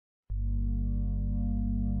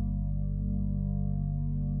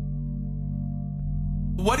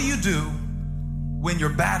What do you do when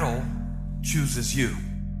your battle chooses you?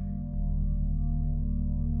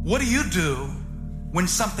 What do you do when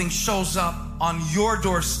something shows up on your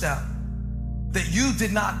doorstep that you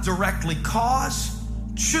did not directly cause,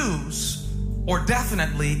 choose, or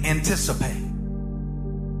definitely anticipate?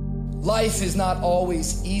 Life is not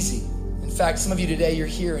always easy. In fact, some of you today, you're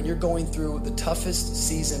here and you're going through the toughest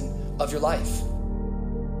season of your life.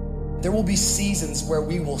 There will be seasons where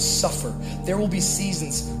we will suffer. There will be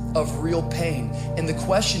seasons of real pain. And the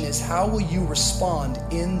question is, how will you respond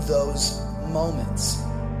in those moments?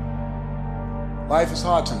 Life is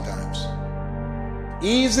hard sometimes.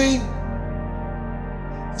 Easy,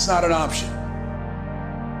 it's not an option.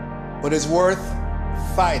 But it's worth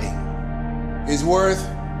fighting. It's worth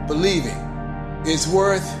believing. It's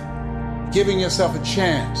worth giving yourself a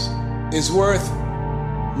chance. It's worth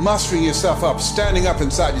mustering yourself up, standing up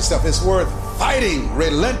inside yourself. It's worth fighting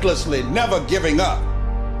relentlessly, never giving up.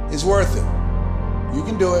 It's worth it. You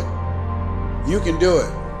can do it. You can do it.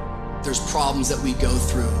 There's problems that we go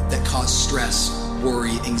through that cause stress,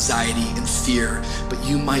 worry, anxiety, and fear, but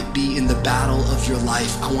you might be in the battle of your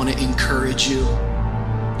life. I want to encourage you.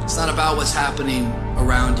 It's not about what's happening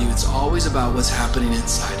around you. It's always about what's happening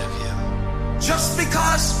inside of you. Just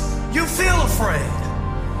because you feel afraid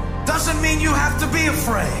doesn't mean you have to be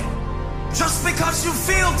afraid. Just because you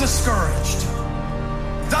feel discouraged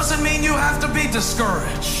doesn't mean you have to be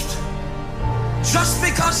discouraged. Just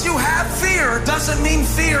because you have fear doesn't mean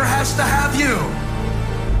fear has to have you.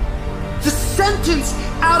 The sentence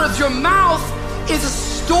out of your mouth is a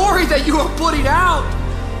story that you are putting out.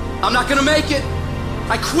 I'm not gonna make it.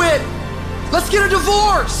 I quit. Let's get a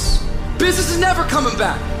divorce. Business is never coming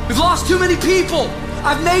back. We've lost too many people.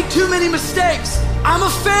 I've made too many mistakes. I'm a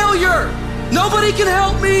failure. Nobody can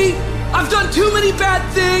help me. I've done too many bad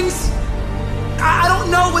things. I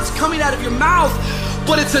don't know what's coming out of your mouth,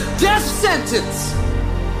 but it's a death sentence.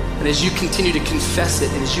 And as you continue to confess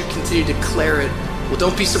it and as you continue to declare it, well,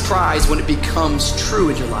 don't be surprised when it becomes true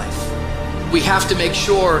in your life. We have to make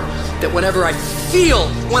sure that whenever I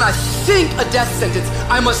think a death sentence,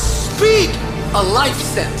 I must speak a life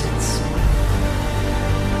sentence.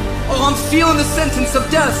 Oh, I'm feeling the sentence of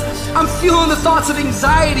death. I'm feeling the thoughts of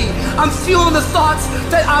anxiety. I'm feeling the thoughts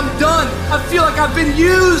that I'm done. I feel like I've been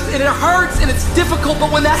used and it hurts and it's difficult,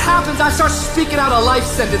 but when that happens, I start speaking out a life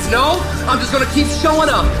sentence. No, I'm just gonna keep showing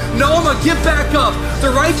up. No, I'm gonna get back up.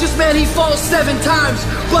 The righteous man, he falls 7 times,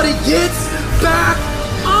 but he gets back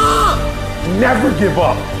up. Never give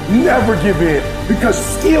up. Never give in, because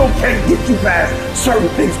skill can't get you past certain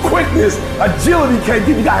things. Quickness, agility can't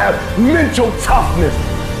get you. You gotta have mental toughness.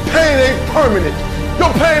 Pain ain't permanent. Your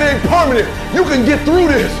pain ain't permanent. You can get through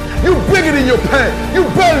this. You bigger than your pain. You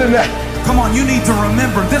better than that. Come on, you need to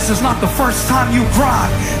remember, this is not the first time you cried.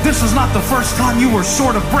 This is not the first time you were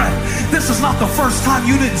short of breath. This is not the first time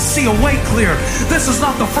you didn't see a way clear. This is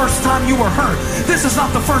not the first time you were hurt. This is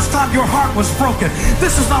not the first time your heart was broken.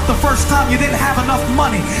 This is not the first time you didn't have enough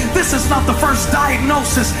money. This is not the first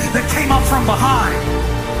diagnosis that came up from behind.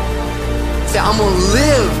 Say, I'm gonna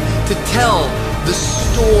live to tell the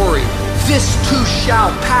story. This too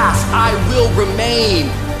shall pass. I will remain.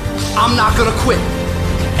 I'm not gonna quit.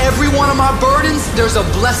 Every one of my burdens, there's a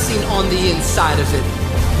blessing on the inside of it.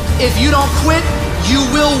 If you don't quit, you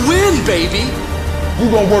will win, baby.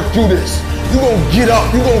 You're gonna work through this. You're gonna get up.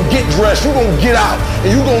 You're gonna get dressed. You're gonna get out.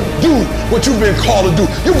 And you're gonna do what you've been called to do.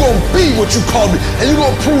 You're gonna be what you called to be. And you're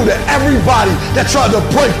gonna prove to everybody that tried to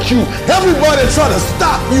break you, everybody that tried to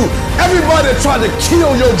stop you, everybody that tried to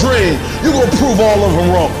kill your dream, you're gonna prove all of them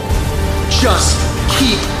wrong. Just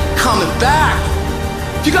keep coming back.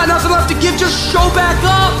 If you got nothing left to give, just show back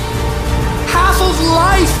up. Half of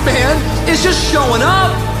life, man, is just showing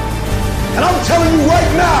up. And I'm telling you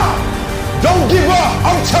right now, don't give up.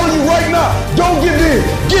 I'm telling you right now, don't give in.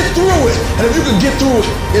 Get through it. And if you can get through it,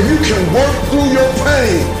 if you can work through your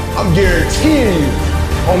pain, I'm guaranteeing you,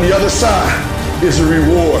 on the other side is a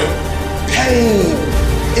reward. Pain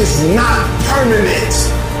is not permanent.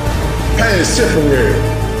 Pain is temporary.